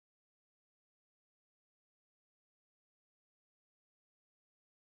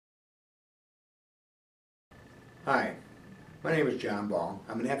Hi, my name is John Ball.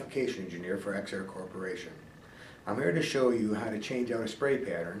 I'm an application engineer for EXAIR Corporation. I'm here to show you how to change out a spray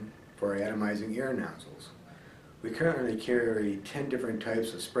pattern for atomizing air nozzles. We currently carry 10 different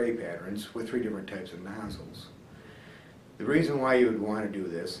types of spray patterns with 3 different types of nozzles. The reason why you would want to do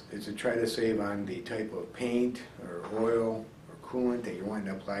this is to try to save on the type of paint or oil or coolant that you're wanting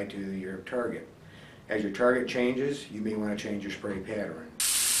to apply to your target. As your target changes, you may want to change your spray pattern.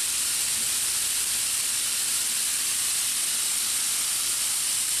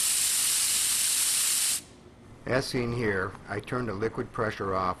 As seen here, I turned the liquid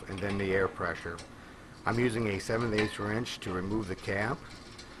pressure off and then the air pressure. I'm using a 7/8 wrench to remove the cap,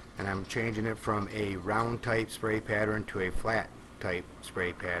 and I'm changing it from a round type spray pattern to a flat type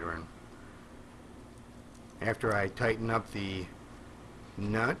spray pattern. After I tighten up the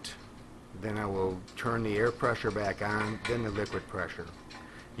nut, then I will turn the air pressure back on, then the liquid pressure.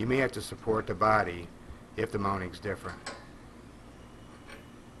 You may have to support the body if the mounting is different.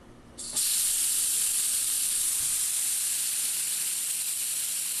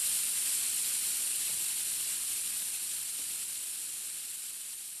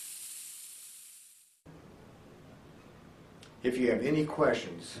 If you have any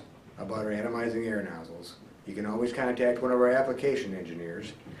questions about our atomizing air nozzles, you can always contact one of our application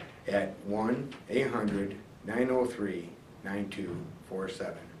engineers at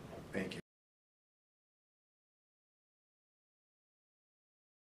 1-800-903-9247. Thank you.